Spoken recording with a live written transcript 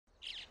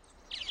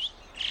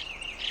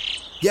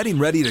Getting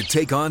ready to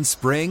take on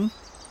spring?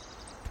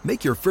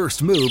 Make your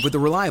first move with the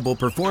reliable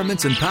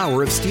performance and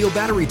power of Steel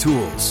battery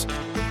tools.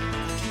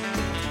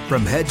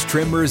 From hedge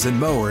trimmers and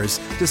mowers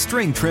to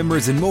string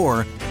trimmers and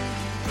more,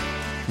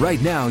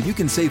 right now you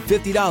can save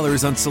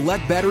 $50 on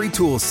select battery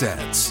tool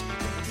sets.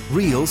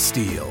 Real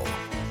Steel.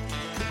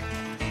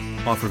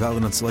 Offer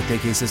valid on select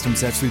AK system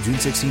sets through June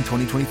 16,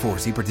 2024.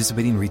 See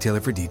participating retailer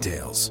for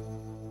details.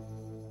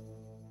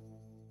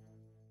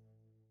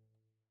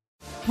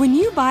 When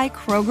you buy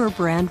Kroger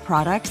brand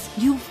products,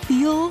 you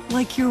feel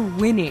like you're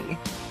winning.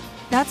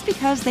 That's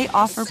because they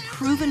offer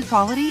proven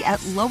quality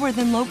at lower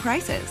than low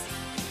prices.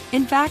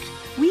 In fact,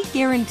 we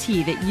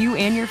guarantee that you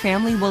and your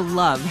family will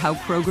love how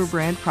Kroger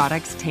brand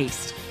products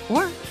taste,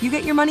 or you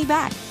get your money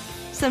back.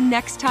 So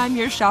next time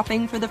you're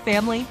shopping for the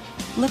family,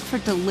 look for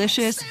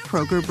delicious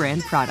Kroger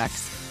brand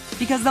products,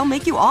 because they'll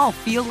make you all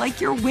feel like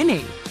you're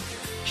winning.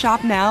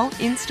 Shop now,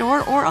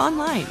 in-store, or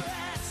online.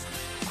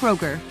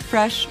 Kroger,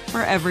 fresh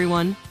for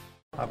everyone.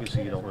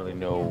 Obviously, you don't really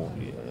know,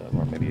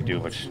 or maybe you do,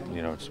 but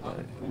it's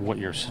what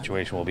your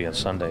situation will be on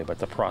Sunday. But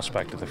the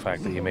prospect of the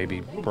fact that you may be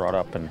brought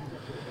up in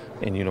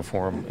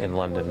uniform in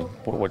London,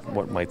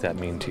 what might that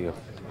mean to you?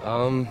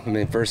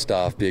 First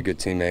off, be a good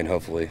teammate. And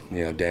hopefully,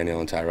 Daniel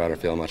and Tyrod are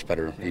feeling much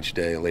better each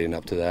day leading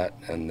up to that.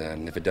 And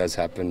then if it does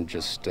happen,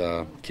 just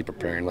keep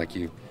preparing like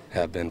you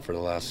have been for the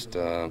last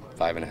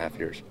 5.5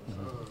 years.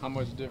 How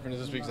much different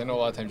is this week? Because I know a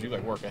lot of times you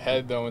work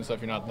ahead though and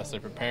stuff. You're not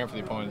necessarily preparing for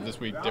the opponent. This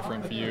week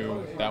different for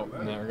you in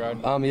that regard?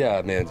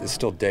 It's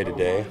still day to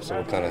day, so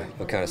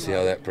we'll kind of see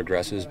how that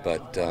progresses.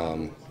 But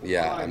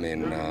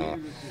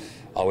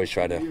always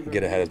try to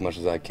get ahead as much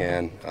as I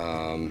can.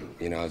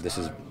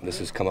 This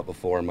has come up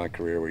before in my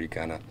career where you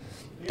kind of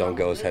don't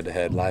go as head to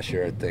head. Last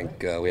year, I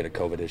think we had a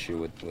COVID issue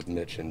with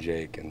Mitch and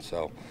Jake, and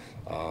so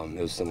it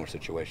was a similar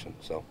situation.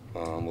 So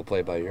we'll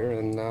play it by ear,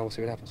 and we'll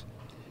see what happens.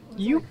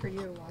 For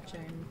you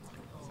watching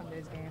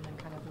Sunday's game and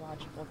kind of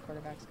watch both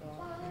quarterbacks go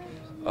out?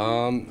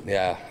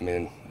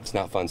 It's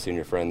not fun seeing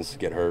your friends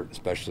get hurt,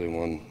 especially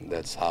one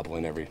that's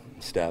hobbling every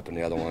step, and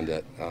the other one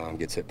that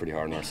gets hit pretty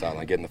hard on our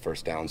sideline, getting the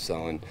first down,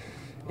 selling,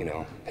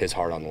 his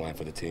heart on the line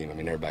for the team.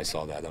 Everybody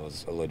saw that. That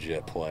was a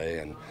legit play,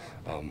 and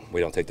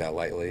we don't take that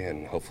lightly,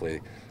 and hopefully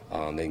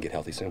they can get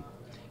healthy soon.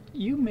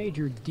 You made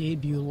your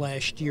debut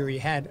last year. You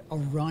had a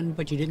run,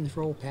 but you didn't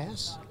throw a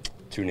pass?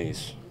 Two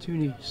knees,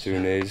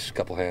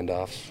 couple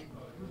handoffs,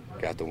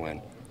 got the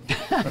win.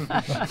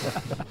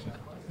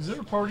 Is there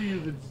a part of you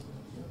that's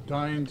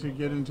dying to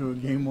get into a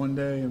game one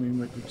day?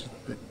 And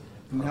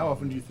how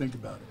often do you think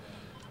about it?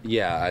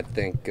 Yeah, I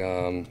think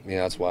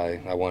that's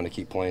why I wanted to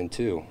keep playing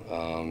too,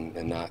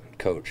 and not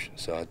coach.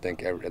 So I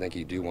think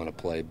you do want to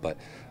play, but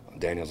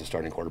Daniel's a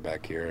starting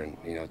quarterback here, and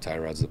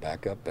Tyrod's the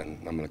backup, and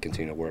I'm going to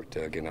continue to work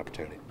to get an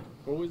opportunity.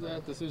 What was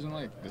that decision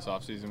like this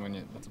offseason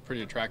that's a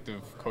pretty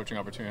attractive coaching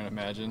opportunity, I'd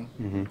imagine,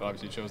 but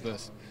obviously you chose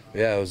this?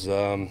 Yeah,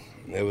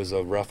 it was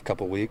a rough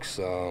couple weeks,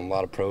 a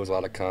lot of pros, a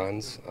lot of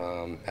cons.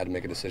 Had to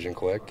make a decision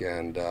quick,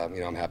 and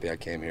I'm happy I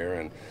came here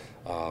and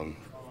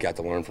got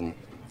to learn from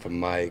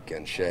Mike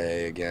and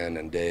Shay again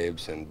and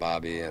Daves and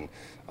Bobby, and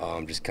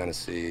just kind of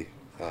see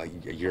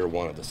year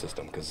one of the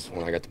system, because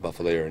when I got to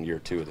Buffalo, you're in year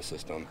two of the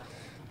system,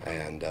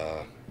 and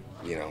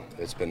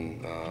it's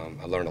been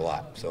I learned a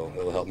lot, so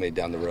it'll help me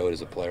down the road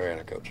as a player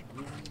and a coach.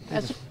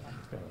 As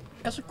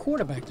a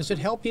quarterback, does it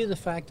help you the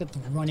fact that the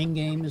running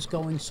game is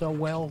going so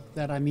well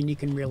that you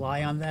can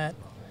rely on that?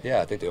 Yeah,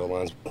 I think the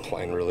O-line's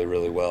playing really,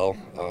 really well.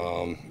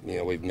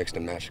 We've mixed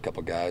and matched a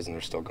couple guys, and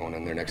they're still going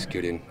in there and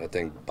executing. I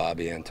think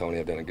Bobby and Antonio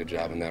have done a good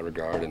job in that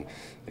regard. And,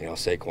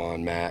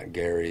 Saquon, Matt,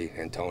 Gary,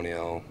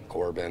 Antonio,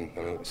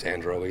 Corbin,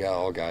 Sandro, we got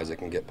all guys that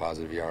can get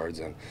positive yards.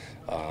 And,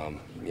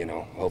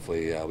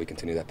 hopefully we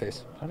continue that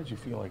pace. How did you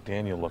feel like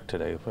Daniel looked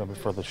today?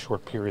 For the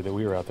short period that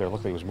we were out there, it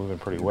looked like he was moving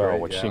pretty well,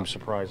 which seemed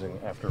surprising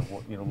after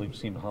what, we've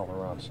seen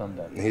Holler on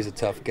Sunday. He's a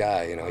tough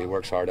guy. He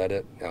works hard at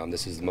it.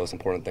 This is the most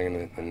important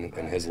thing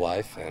in his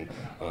life. And,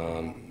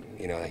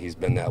 he's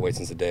been that way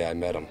since the day I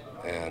met him.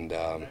 And,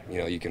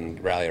 you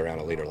can rally around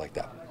a leader like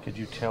that. Could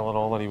you tell at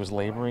all that he was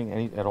laboring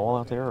at all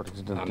out there? Or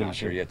I'm not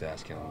sure. You have to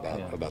ask him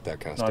about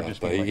that kind of stuff.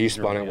 But he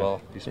spun it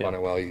well. He spun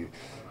it well.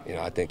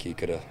 I think he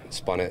could have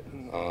spun it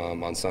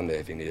on Sunday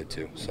if he needed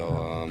to.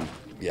 So,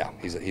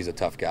 he's a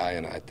tough guy,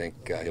 and I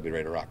think he'll be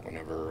ready to rock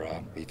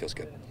whenever he feels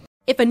good.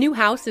 If a new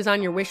house is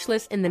on your wish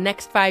list in the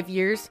next 5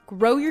 years,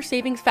 grow your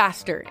savings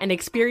faster and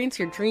experience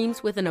your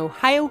dreams with an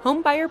Ohio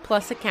Homebuyer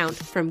Plus account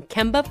from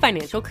Kemba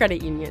Financial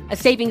Credit Union. A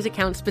savings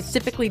account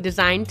specifically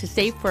designed to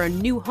save for a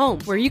new home,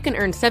 where you can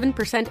earn 7%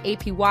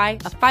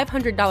 APY, a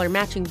 $500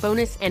 matching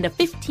bonus, and a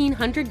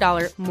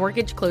 $1,500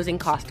 mortgage closing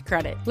cost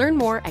credit. Learn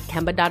more at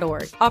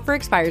Kemba.org. Offer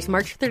expires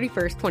March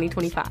 31st,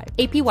 2025.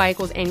 APY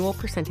equals annual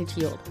percentage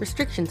yield.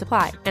 Restrictions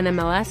apply.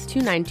 NMLS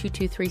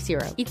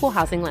 292230. Equal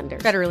housing lender.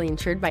 Federally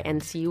insured by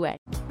NCUA.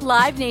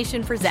 Live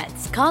Nation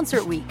presents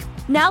Concert Week.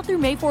 Now through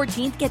May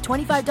 14th, get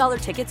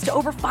 $25 tickets to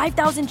over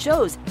 5,000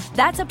 shows.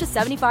 That's up to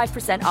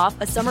 75% off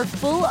a summer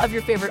full of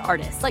your favorite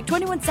artists like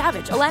 21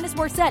 Savage, Alanis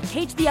Morissette,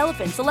 Cage the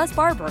Elephant, Celeste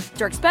Barber,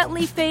 Dierks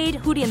Bentley, Fade,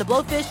 Hootie and the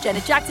Blowfish,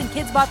 Janet Jackson,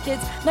 Kids Bop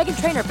Kids, Meghan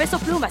Trainor, Peso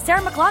Pluma, Sarah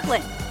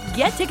McLachlan.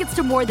 Get tickets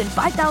to more than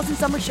 5,000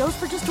 summer shows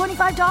for just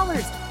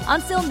 $25.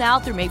 Until now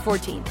through May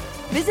 14th.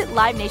 Visit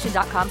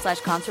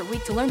LiveNation.com/Concert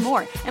Week to learn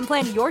more and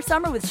plan your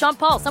summer with Sean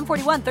Paul, Sum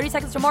 41, 30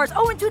 Seconds to Mars,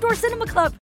 and Two Door Cinema Club.